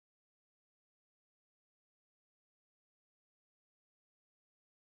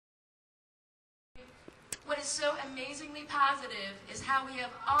is so amazingly positive is how we have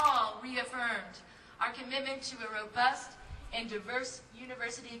all reaffirmed our commitment to a robust and diverse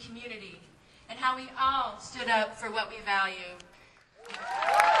university community, and how we all stood up for what we value.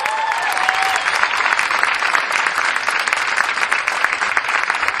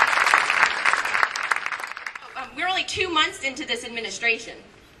 We're only 2 months into this administration.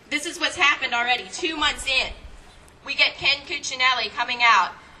 This is what's happened already, 2 months in. We get Ken Cuccinelli coming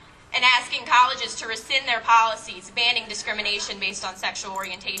out and asking colleges to rescind their policies banning discrimination based on sexual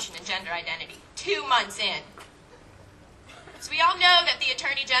orientation and gender identity. 2 months in. So we all know that the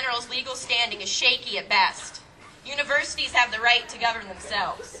Attorney General's legal standing is shaky at best. Universities have the right to govern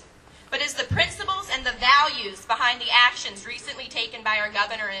themselves. But it's the principles and the values behind the actions recently taken by our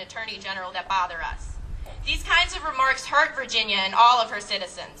Governor and Attorney General that bother us. These kinds of remarks hurt Virginia and all of her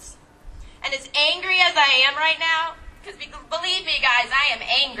citizens. And as angry as I am right now, because believe me guys, I am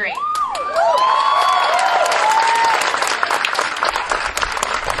angry.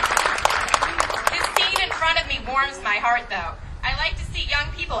 This scene in front of me warms my heart though. I like to see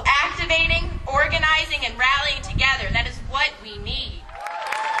young people activating, organizing, and rallying together. That is what we need.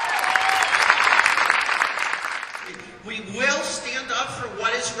 We will stand up for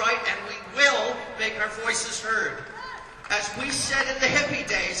what is right, and we will make our voices heard. As we said in the hippie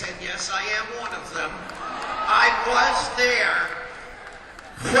days, and yes, I am one of them, I was there.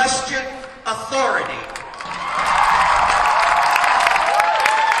 Question authority.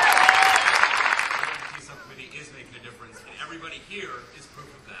 The subcommittee is making a difference, and everybody here is proof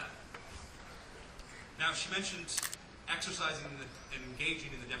of that. Now, she mentioned exercising and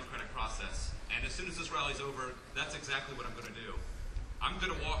engaging in the democratic process, and as soon as this rally's over, that's exactly what I'm going to do. I'm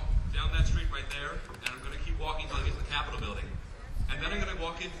going to walk down that street right there, and I'm going to keep walking until I get to the Capitol building. And then I'm going to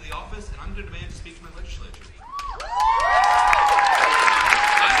walk into the office, and I'm going to demand to speak to my legislature.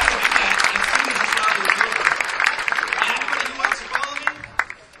 I'm going to do that as soon as this rally is over. And anybody who wants to follow me,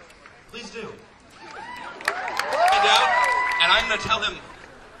 please do. And I'm going to tell them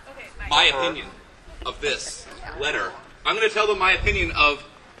my opinion of this letter. I'm going to tell them my opinion of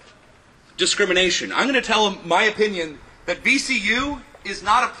discrimination. I'm going to tell them my opinion that VCU is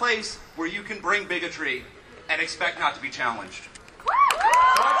not a place where you can bring bigotry and expect not to be challenged.